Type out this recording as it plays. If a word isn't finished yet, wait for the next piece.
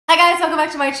welcome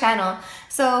back to my channel.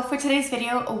 So for today's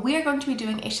video, we are going to be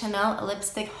doing a Chanel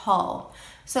lipstick haul.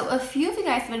 So a few of you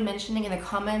guys have been mentioning in the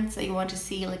comments that you want to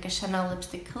see like a Chanel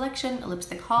lipstick collection, a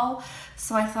lipstick haul.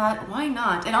 So I thought, why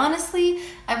not? And honestly,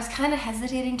 I was kind of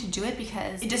hesitating to do it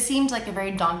because it just seemed like a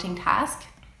very daunting task.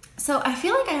 So I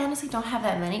feel like I honestly don't have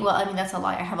that many. Well, I mean, that's a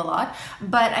lie, I have a lot,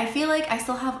 but I feel like I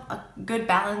still have a good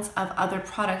balance of other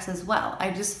products as well. I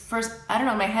don't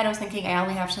know, in my head I was thinking I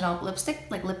only have Chanel lipstick,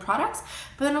 like lip products,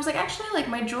 but then I was like, actually, like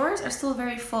my drawers are still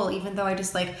very full, even though I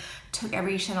just like took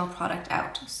every Chanel product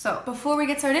out. So before we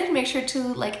get started, make sure to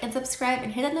like and subscribe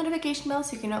and hit that notification bell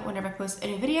so you can know whenever I post a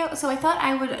new video. So I thought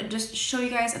I would just show you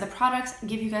guys the products,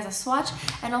 give you guys a swatch,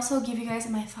 and also give you guys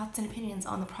my thoughts and opinions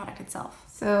on the product itself.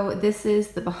 So this is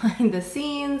the behind the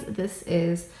scenes. This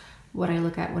is what I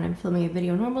look at when I'm filming a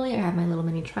video normally. I have my little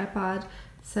mini tripod.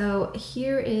 So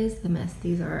here is the mess.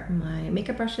 These are my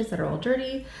makeup brushes that are all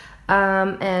dirty.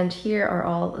 And here are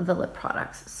all the lip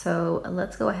products. So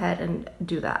let's go ahead and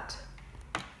do that.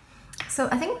 So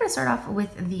I think we're gonna start off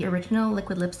with the original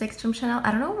liquid lipsticks from Chanel.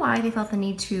 I don't know why they felt the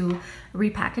need to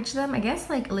repackage them. I guess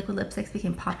like liquid lipsticks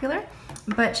became popular,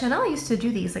 but Chanel used to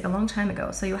do these like a long time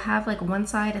ago. So you have like one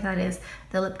side that is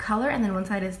the lip color and then one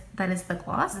side is the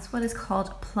gloss. This one is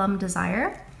called Plum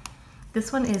Desire.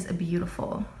 This one is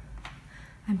beautiful.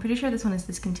 I'm pretty sure this one is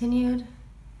discontinued.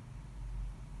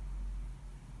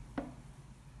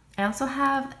 I also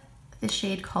have the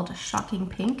shade called Shocking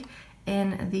Pink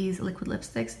in these liquid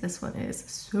lipsticks. This one is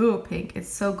so pink. It's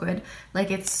so good.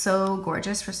 Like it's so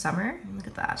gorgeous for summer. Look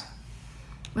at that.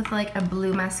 With like a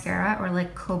blue mascara or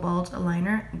like cobalt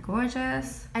liner.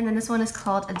 Gorgeous. And then this one is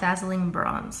called a Dazzling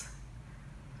Bronze.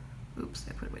 Oops,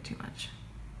 I put way too much.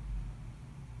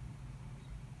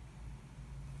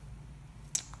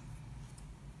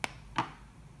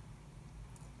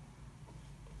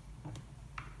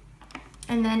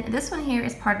 And then this one here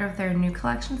is part of their new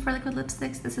collection for liquid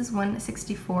lipsticks. This is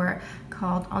 164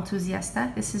 called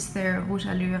Enthousiasta. This is their Rouge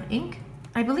Allure ink.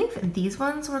 I believe these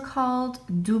ones were called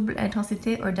Double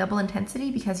Intensité or Double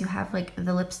Intensity because you have like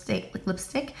the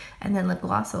lipstick and then lip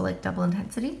gloss, so like double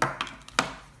intensity.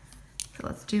 So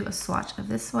let's do a swatch of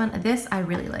this one. This I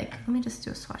really like. Let me just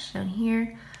do a swatch down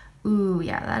here. Ooh,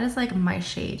 yeah, that is like my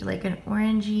shade, like an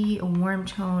orangey, warm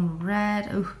tone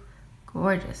red. Ooh,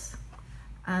 gorgeous.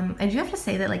 I do have to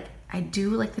say that like I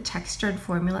do like the textured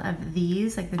formula of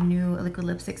these, like the new liquid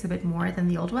lipsticks a bit more than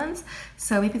the old ones.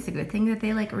 So maybe it's a good thing that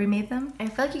they like remade them. I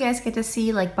feel like you guys get to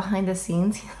see like behind the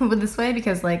scenes with this way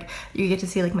because like you get to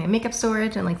see like my makeup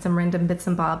storage and like some random bits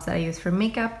and bobs that I use for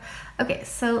makeup. Okay,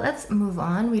 so let's move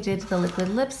on. We did the liquid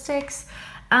lipsticks.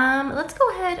 Let's go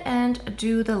ahead and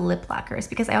do the lip lacquers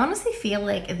because I honestly feel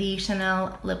like the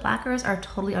Chanel lip lacquers are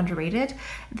totally underrated.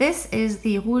 This is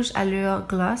the Rouge Allure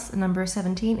Gloss number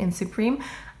 17 in Supreme.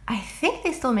 I think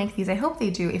they still make these. I hope they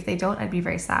do. If they don't, I'd be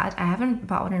very sad. I haven't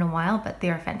bought one in a while, but they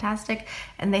are fantastic.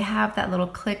 And they have that little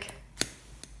click,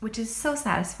 which is so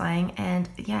satisfying. And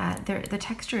yeah, the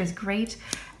texture is great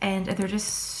and they're just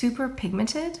super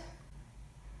pigmented.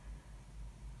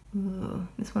 Ooh,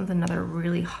 this one's another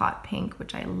really hot pink,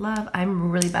 which I love.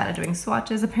 I'm really bad at doing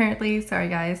swatches apparently, sorry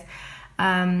guys.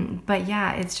 But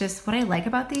yeah, it's just what I like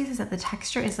about these is that the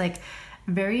texture is like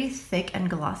very thick and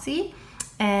glossy,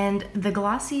 and the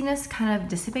glossiness kind of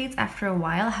dissipates after a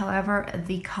while. However,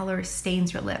 the color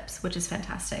stains your lips, which is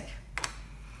fantastic.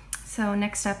 So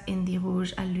next up in the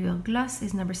Rouge Allure Gloss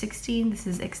is number 16. This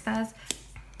is Extase.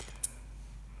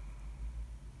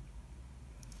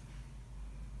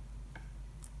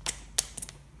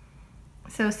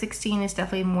 So 16 is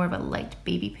definitely more of a light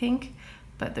baby pink,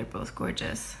 but they're both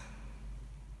gorgeous.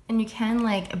 And you can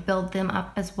like build them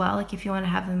up as well. Like if you want to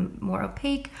have them more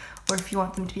opaque or if you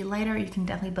want them to be lighter, you can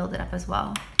definitely build it up as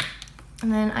well.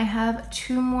 And then I have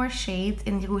two more shades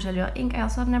in the Rouge Allure ink. I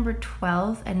also have number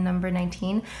 12 and number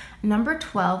 19. Number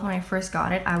 12, when I first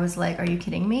got it, I was like, are you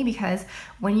kidding me? Because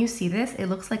when you see this, it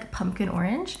looks like pumpkin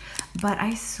orange, but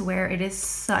I swear it is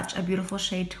such a beautiful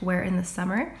shade to wear in the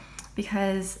summer,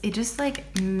 because it just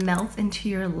like melts into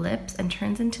your lips and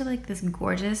turns into like this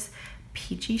gorgeous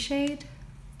peachy shade.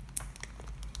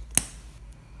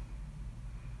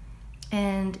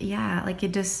 And yeah, like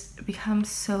it just becomes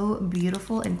so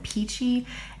beautiful and peachy,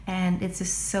 and it's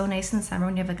just so nice in the summer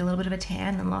when you have like a little bit of a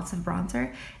tan and lots of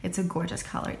bronzer. It's a gorgeous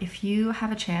color. If you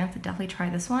have a chance, definitely try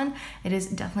this one. It is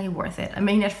definitely worth it. I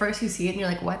mean, at first you see it and you're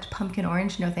like, what, pumpkin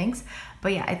orange? No thanks.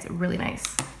 But yeah, it's really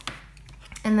nice.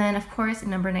 And then of course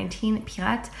number 19,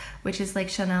 Pirate, which is like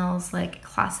Chanel's like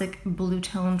classic blue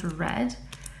toned red.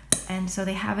 And so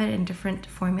they have it in different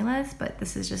formulas, but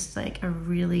this is just like a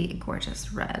really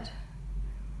gorgeous red.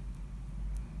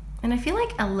 And I feel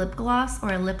like a lip gloss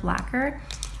or a lip lacquer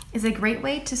is a great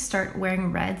way to start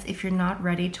wearing reds if you're not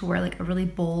ready to wear like a really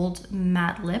bold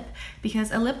matte lip,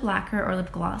 because a lip lacquer or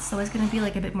lip gloss is always going to be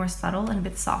like a bit more subtle and a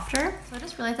bit softer. So I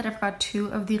just realized that I've got 2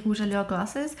 of the Rouge Allure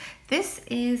glosses. This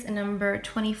is number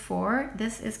 24.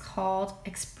 This is called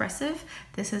Expressive.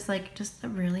 This is like just a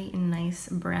really nice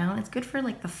brown. It's good for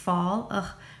like the fall,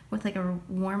 with like a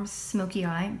warm smoky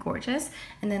eye, gorgeous.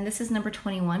 And then this is number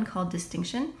 21 called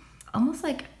Distinction. Almost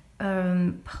like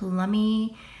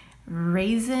plummy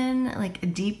raisin, like a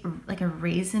deep, like a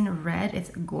raisin red. It's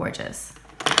gorgeous.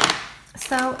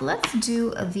 So let's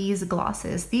do these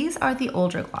glosses. These are the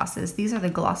older glosses. These are the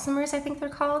Glossomers, I think they're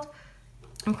called.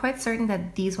 I'm quite certain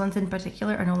that these ones in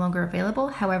particular are no longer available.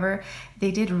 However,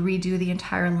 they did redo the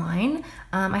entire line.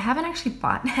 I haven't actually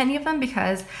bought any of them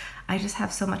because I just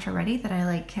have so much already that I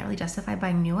like can't really justify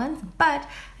buying new ones. But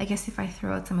I guess if I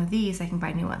throw out some of these, I can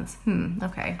buy new ones.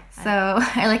 Okay. So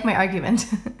I like my argument.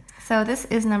 So this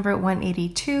is number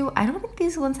 182. I don't think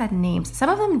these ones had names. Some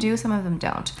of them do, some of them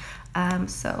don't.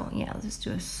 So yeah, let's just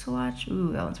do a swatch.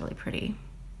 Ooh, that one's really pretty.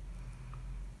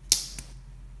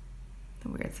 The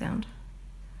weird sound.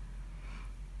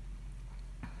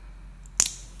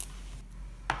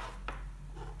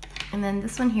 And then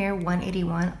this one here,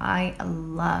 181, I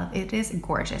love. It is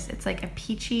gorgeous. It's like a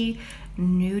peachy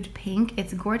nude pink.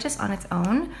 It's gorgeous on its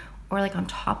own or like on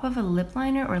top of a lip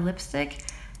liner or lipstick.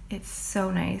 It's so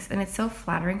nice and it's so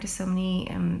flattering to so many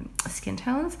skin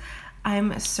tones.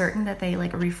 I'm certain that they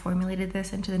like reformulated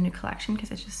this into the new collection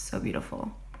because it's just so beautiful.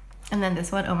 And then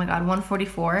this one, oh my god,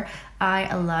 144,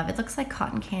 I love. It looks like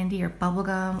cotton candy or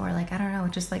bubblegum or like, I don't know,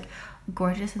 just like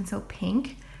gorgeous and so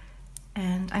pink.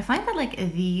 And I find that like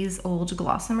these old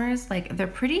Glossomers, like they're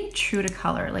pretty true to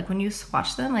color. Like when you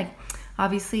swatch them, like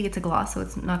obviously it's a gloss, so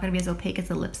it's not gonna be as opaque as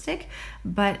a lipstick,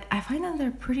 but I find that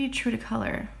they're pretty true to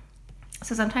color.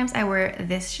 So sometimes I wear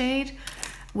this shade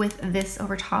with this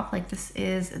over top, like this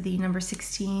is the number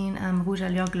 16 Rouge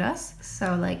Allure Gloss.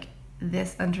 So like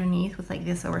this underneath with like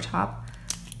this over top.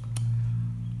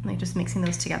 Like just mixing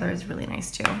those together is really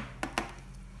nice too.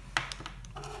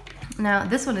 Now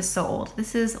this one is so old.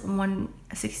 This is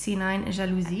 169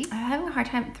 Jalousie. I'm having a hard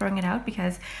time throwing it out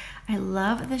because I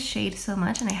love the shade so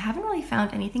much and I haven't really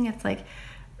found anything that's like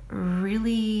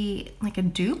really like a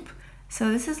dupe.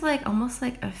 So this is like almost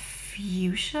like a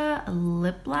fuchsia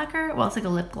lip lacquer. Well, it's like a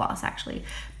lip gloss actually,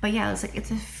 but yeah,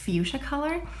 it's a fuchsia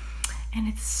color and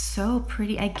it's so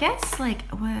pretty. I guess like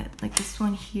like this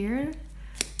one here,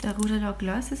 the Rouge Allure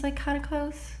Gloss is like kind of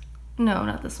close. No,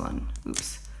 not this one.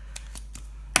 Oops.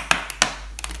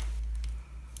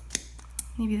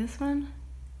 Maybe this one?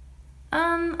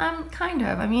 I'm kind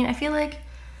of. I mean, I feel like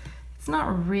it's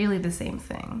not really the same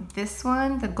thing. This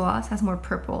one, the gloss has more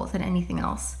purple than anything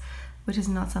else, which is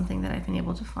not something that I've been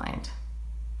able to find.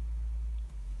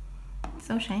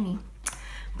 So shiny.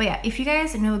 But yeah, if you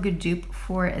guys know a good dupe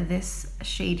for this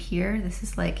shade here, this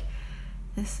is like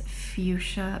this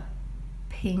fuchsia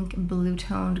pink blue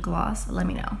toned gloss, let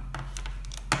me know.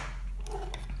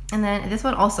 And then this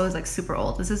one also is like super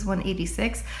old. This is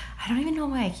 186. I don't even know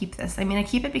why I keep this. I mean, I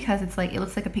keep it because it's like, it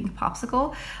looks like a pink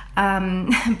popsicle.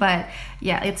 But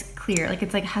yeah, it's clear. Like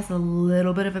it's like has a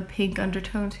little bit of a pink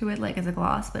undertone to it, like as a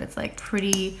gloss, but it's like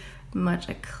pretty much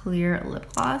a clear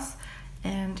lip gloss.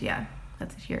 And yeah,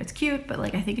 that's it here. It's cute, but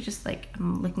like, I think it's just like,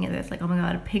 I'm looking at this like, oh my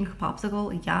God, a pink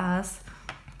popsicle, yes.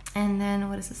 And then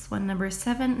what is this one? Number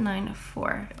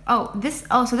 794. So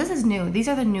this is new. These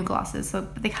are the new glosses. So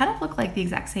they kind of look like the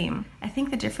exact same. I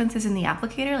think the difference is in the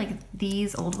applicator. Like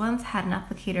these old ones had an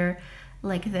applicator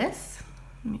like this.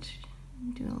 Let me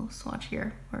do a little swatch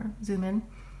here or zoom in.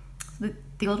 So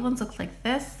the old ones look like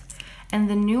this. And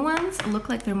the new ones look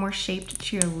like they're more shaped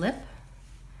to your lip.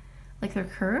 Like they're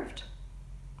curved.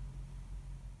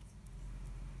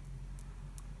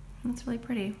 That's really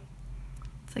pretty.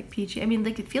 It's like peachy. I mean,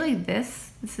 like I feel like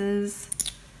this is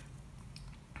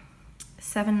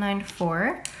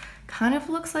 794. Kind of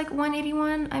looks like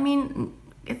 181. I mean,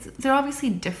 they're obviously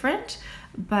different,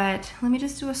 but let me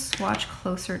just do a swatch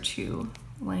closer to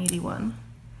 181.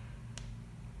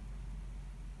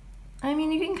 I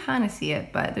mean, you can kind of see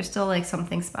it, but there's still like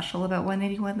something special about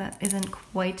 181 that isn't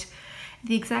quite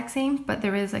the exact same, but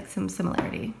there is like some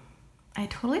similarity. I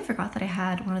totally forgot that I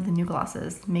had one of the new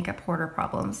glosses, Makeup Hoarder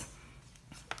Problems.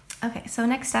 Okay, so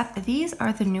next up, these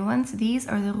are the new ones. These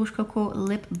are the Rouge Coco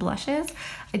lip blushes.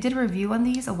 I did a review on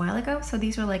these a while ago. So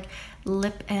these are like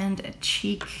lip and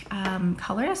cheek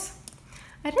colors.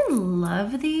 I didn't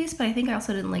love these, but I think I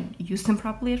also didn't like use them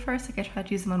properly at first. Like I tried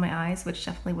to use them on my eyes, which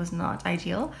definitely was not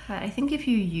ideal. But I think if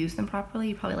you use them properly,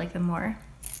 you probably like them more.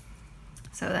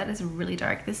 So that is really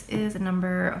dark. This is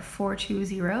number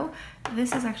 420.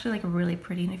 This is actually like really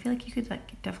pretty, and I feel like you could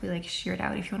like definitely like sheer it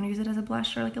out if you want to use it as a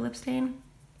blush or like a lip stain.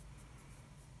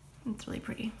 It's really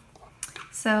pretty.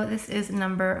 So this is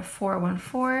number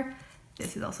 414.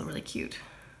 This is also really cute.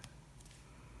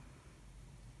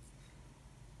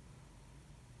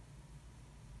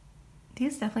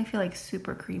 These definitely feel like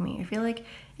super creamy. I feel like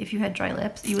if you had dry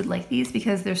lips, you would like these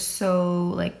because they're so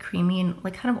like creamy and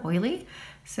like kind of oily.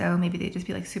 So maybe they'd just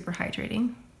be like super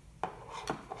hydrating.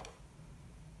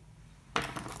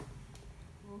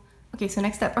 Okay, so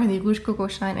next up are the Rouge Coco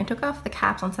Shine. I took off the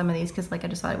caps on some of these because like I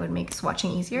just thought it would make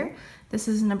swatching easier. This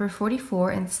is number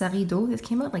 44 in Sarido. This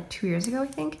came out like 2 years ago, I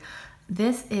think.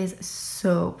 This is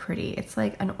so pretty. It's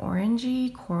like an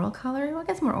orangey coral color. Well, I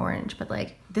guess more orange, but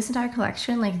like this entire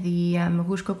collection, like the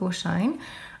Rouge Coco Shine,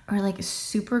 are like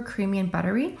super creamy and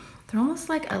buttery. They're almost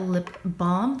like a lip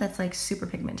balm that's like super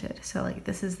pigmented. So like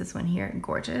this is this one here,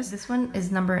 gorgeous. This one is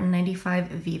number 95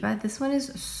 Viva. This one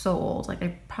is so old. Like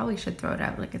I probably should throw it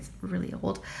out. Like it's really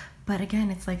old. But again,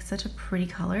 it's like such a pretty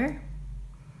color.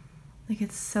 Like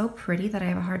it's so pretty that I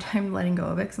have a hard time letting go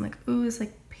of it because I'm like, ooh, it's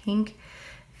like pink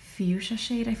fuchsia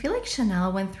shade. I feel like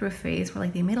Chanel went through a phase where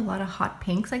like they made a lot of hot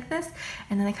pinks like this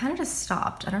and then they kind of just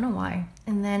stopped. I don't know why.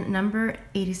 And then number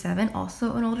 87,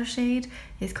 also an older shade,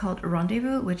 is called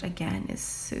Rendezvous, which again is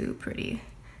so pretty.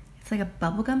 It's like a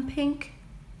bubblegum pink.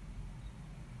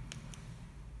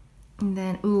 And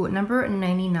then, ooh, number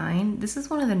 99. This is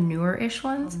one of the newer-ish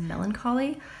ones,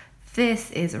 Melancholy. This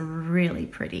is really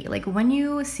pretty. Like when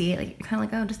you see it, like you're kind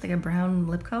of like, oh, just like a brown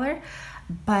lip color,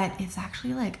 but it's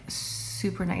actually like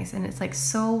super nice, and it's like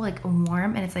so like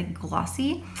warm, and it's like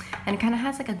glossy, and it kind of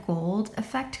has like a gold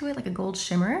effect to it, like a gold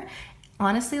shimmer.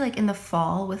 Honestly, like in the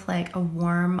fall with like a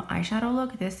warm eyeshadow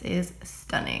look, this is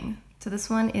stunning. So this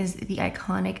one is the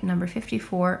iconic number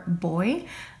 54 Boy.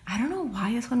 I don't know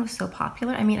why this one was so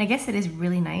popular. I mean, I guess it is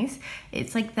really nice.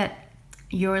 It's like that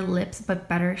Your Lips but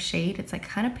better shade. It's like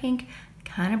kind of pink,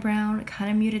 kind of brown, kind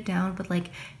of muted down, but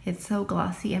like it's so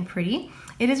glossy and pretty.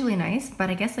 It is really nice, but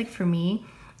I guess like for me,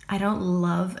 I don't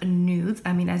love nudes.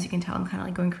 I mean, as you can tell, I'm kind of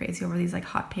like going crazy over these like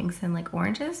hot pinks and like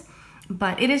oranges,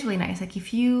 but it is really nice. Like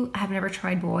if you have never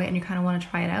tried Boy and you kind of want to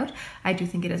try it out, I do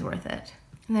think it is worth it.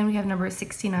 And then we have number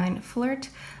 69 Flirt,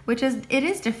 which is, it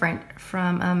is different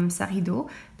from Sarido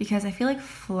because I feel like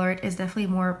Flirt is definitely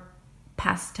more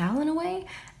pastel in a way.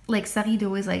 Like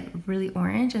Sarido is like really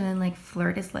orange, and then like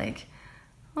Flirt is like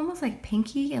almost like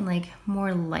pinky and like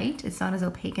more light. It's not as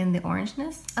opaque in the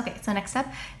orangeness. Okay, so next up,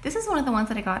 this is one of the ones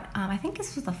that I got, I think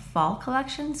this was the fall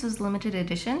collection. This was limited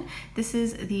edition. This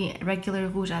is the regular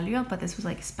Rouge Allure, but this was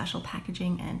like special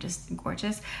packaging and just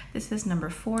gorgeous. This is number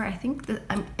 4. I think that,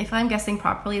 if I'm guessing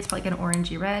properly, it's probably like an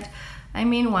orangey red. I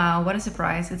mean, wow, what a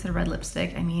surprise. It's a red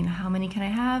lipstick. I mean, how many can I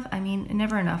have? I mean,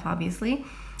 never enough, obviously.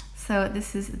 So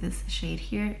this is this shade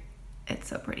here. It's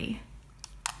so pretty.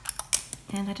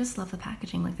 And I just love the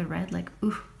packaging, like the red, like,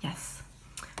 ooh, yes.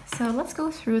 So let's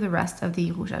go through the rest of the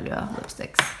Rouge Allure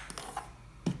lipsticks.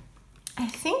 I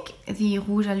think the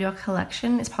Rouge Allure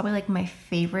collection is probably like my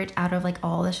favorite out of like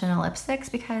all the Chanel lipsticks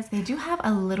because they do have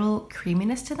a little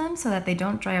creaminess to them so that they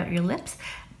don't dry out your lips,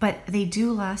 but they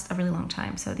do last a really long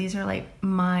time. So these are like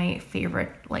my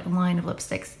favorite like line of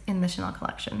lipsticks in the Chanel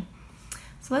collection.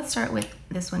 So let's start with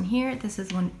this one here. This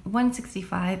is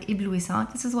 165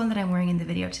 Éblouissante. This is one that I'm wearing in the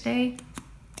video today.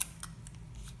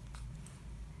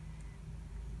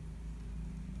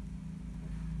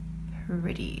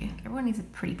 Pretty. Everyone needs a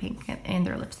pretty pink in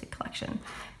their lipstick collection.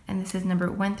 And this is number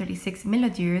 136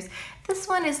 Melodieuse. This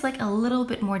one is like a little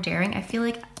bit more daring. I feel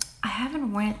like I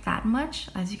haven't worn it that much,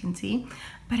 as you can see,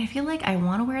 but I feel like I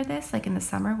want to wear this like in the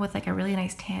summer with like a really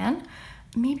nice tan.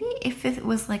 Maybe if it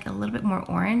was like a little bit more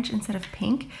orange instead of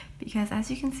pink, because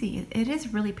as you can see, it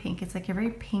is really pink. It's like a very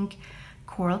pink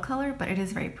coral color, but it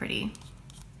is very pretty.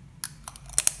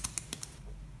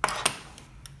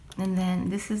 And then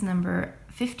this is number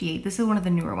 58. This is one of the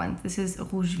newer ones. This is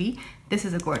Rouge Vie. This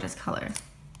is a gorgeous color.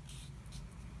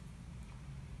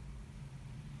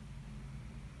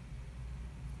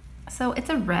 So it's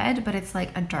a red, but it's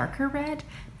like a darker red,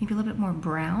 maybe a little bit more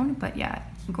brown, but yeah,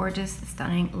 gorgeous,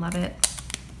 stunning, love it.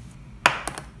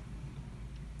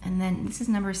 And then this is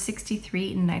number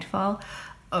 63, Nightfall.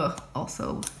 Oh,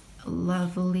 also a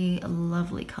lovely,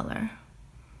 lovely color.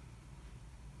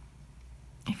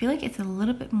 I feel like it's a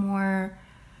little bit more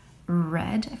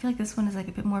red. I feel like this one is like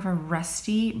a bit more of a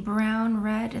rusty brown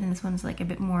red, and this one's like a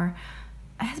bit more,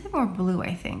 it has a bit more blue,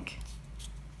 I think.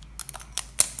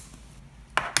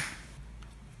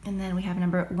 And then we have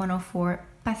number 104,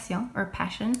 Passion or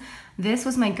Passion. This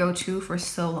was my go-to for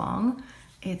so long.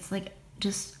 It's like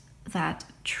just that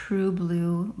true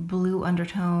blue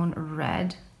undertone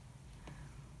red.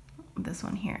 This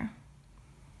one here.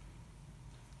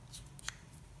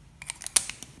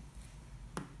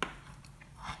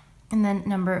 And then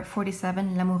number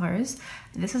 47, L'Amoureuse.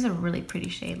 This is a really pretty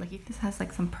shade. Like if this has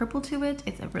like some purple to it,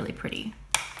 it's a really pretty.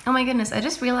 Oh my goodness, I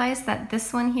just realized that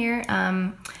this one here,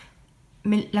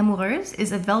 L'Amoureuse,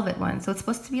 is a velvet one. So it's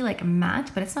supposed to be like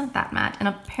matte, but it's not that matte. And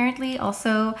apparently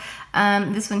also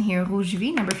this one here, Rouge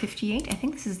V, number 58. I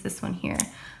think this is this one here,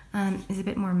 is a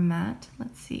bit more matte.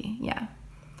 Let's see, yeah.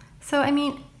 So I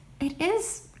mean, it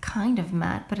is kind of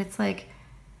matte, but it's like,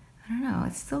 I don't know,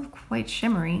 it's still quite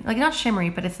shimmery. Like not shimmery,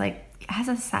 but it's like, it has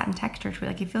a satin texture to it.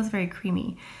 Like it feels very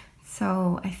creamy.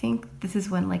 So I think this is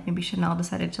when like maybe Chanel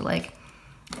decided to like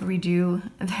redo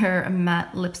their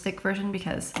matte lipstick version,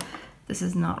 because this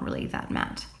is not really that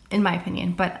matte in my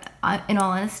opinion. But in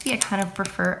all honesty, I kind of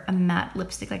prefer a matte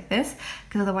lipstick like this,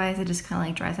 because otherwise it just kind of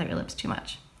like dries out your lips too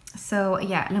much. So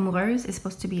yeah, L'Amoureuse is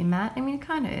supposed to be a matte. I mean, it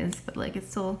kind of is, but like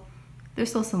it's still, there's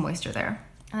still some moisture there.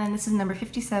 And then this is number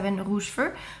 57, Rouge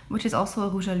Feu, which is also a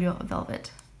Rouge Allure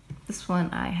Velvet. This one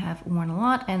I have worn a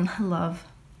lot and love.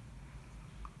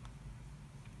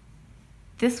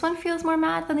 This one feels more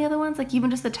matte than the other ones. Like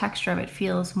even just the texture of it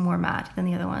feels more matte than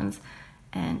the other ones.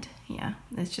 And yeah,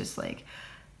 it's just like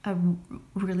a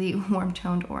really warm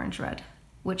toned orange red,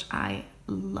 which I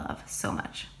love so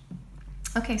much.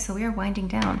 Okay, so we are winding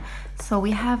down. So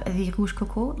we have the Rouge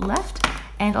Coco left,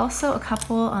 and also a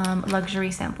couple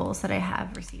luxury samples that I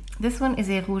have received. This one is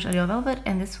a Rouge Allure Velvet,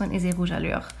 and this one is a Rouge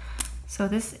Allure. So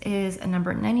this is a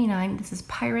number 99. This is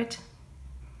Pirate.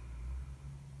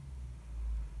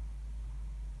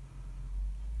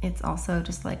 It's also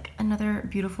just like another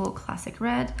beautiful classic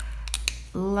red.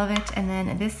 Love it. And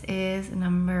then this is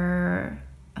number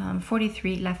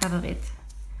 43, La Favorite.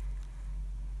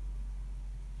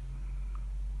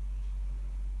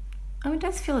 Oh, it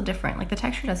does feel different. Like the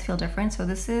texture does feel different. So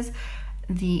this is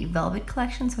the Velvet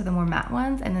collection, so the more matte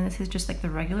ones, and then this is just like the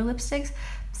regular lipsticks.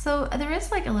 So there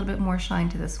is like a little bit more shine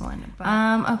to this one.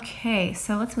 Okay,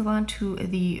 so let's move on to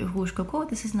the Rouge Coco.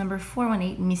 This is number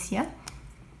 418, Missia.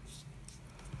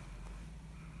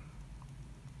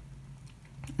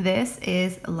 This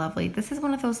is lovely. This is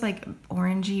one of those like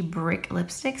orangey brick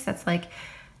lipsticks that's like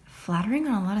flattering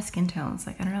on a lot of skin tones.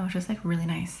 Like, I don't know, it's just like really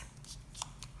nice.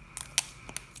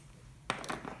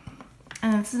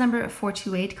 And this is number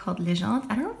 428 called Legende.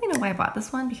 I don't really know why I bought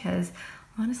this one, because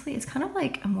honestly, it's kind of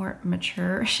like a more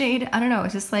mature shade. I don't know,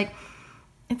 it's just like,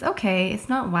 it's okay. It's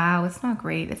not wow, it's not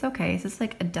great. It's okay. It's just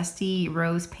like a dusty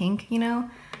rose pink, you know,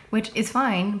 which is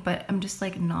fine, but I'm just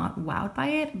like not wowed by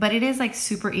it. But it is like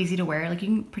super easy to wear. Like you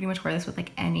can pretty much wear this with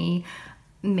like any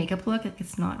makeup look. Like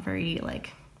it's not very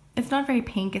like, it's not very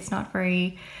pink. It's not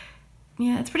very,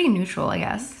 yeah, it's pretty neutral, I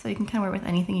guess. So you can kind of wear it with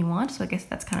anything you want. So I guess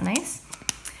that's kind of nice.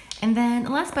 And then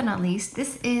last but not least,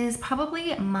 this is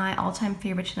probably my all-time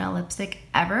favorite Chanel lipstick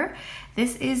ever.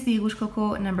 This is the Rouge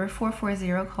Coco number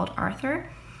 440 called Arthur.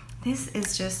 This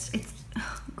is just, it's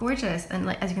gorgeous. And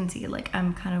like, as you can see, like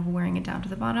I'm kind of wearing it down to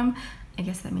the bottom. I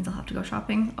guess that means I'll have to go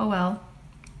shopping. Oh well.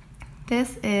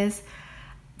 This is,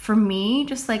 for me,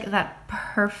 just like that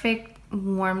perfect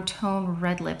warm tone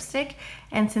red lipstick.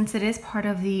 And since it is part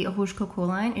of the Rouge Coco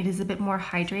line, it is a bit more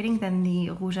hydrating than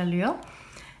the Rouge Allure.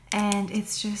 And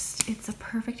it's just, it's a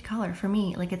perfect color for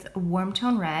me. Like it's a warm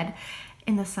tone red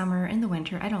in the summer, in the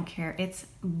winter, I don't care. It's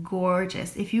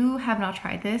gorgeous. If you have not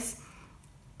tried this,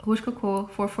 Rouge Coco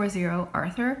 440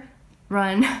 Arthur,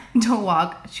 run, don't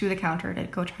walk to the counter to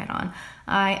go try it on.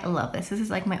 I love this. This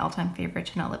is like my all-time favorite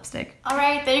Chanel lipstick. All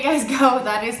right, there you guys go.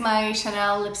 That is my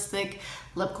Chanel lipstick,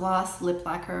 lip gloss, lip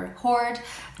lacquer hoard.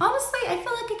 Honestly, I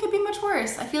feel like it could be much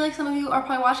worse. I feel like some of you are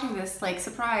probably watching this like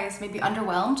surprised, maybe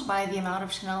underwhelmed by the amount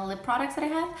of Chanel lip products that I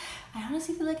have. I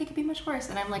honestly feel like it could be much worse,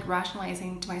 and I'm like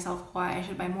rationalizing to myself why I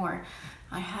should buy more.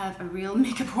 I have a real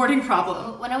makeup hoarding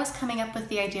problem. When I was coming up with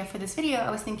the idea for this video,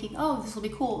 I was thinking, oh, this will be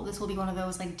cool. This will be one of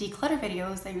those like declutter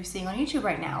videos that you're seeing on YouTube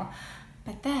right now.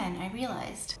 But then I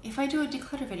realized if I do a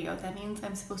declutter video, that means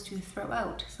I'm supposed to throw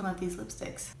out some of these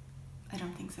lipsticks. I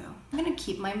don't think so. I'm gonna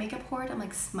keep my makeup hoard. I'm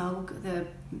like Smoke, the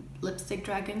lipstick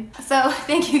dragon. So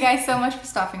thank you guys so much for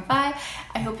stopping by.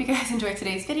 I hope you guys enjoyed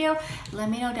today's video. Let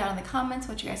me know down in the comments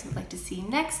what you guys would like to see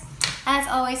next. As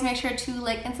always, make sure to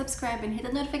like and subscribe and hit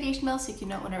the notification bell so you can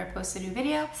know whenever I post a new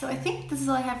video. So I think this is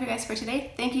all I have for you guys for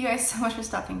today. Thank you guys so much for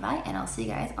stopping by, and I'll see you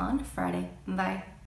guys on Friday. Bye.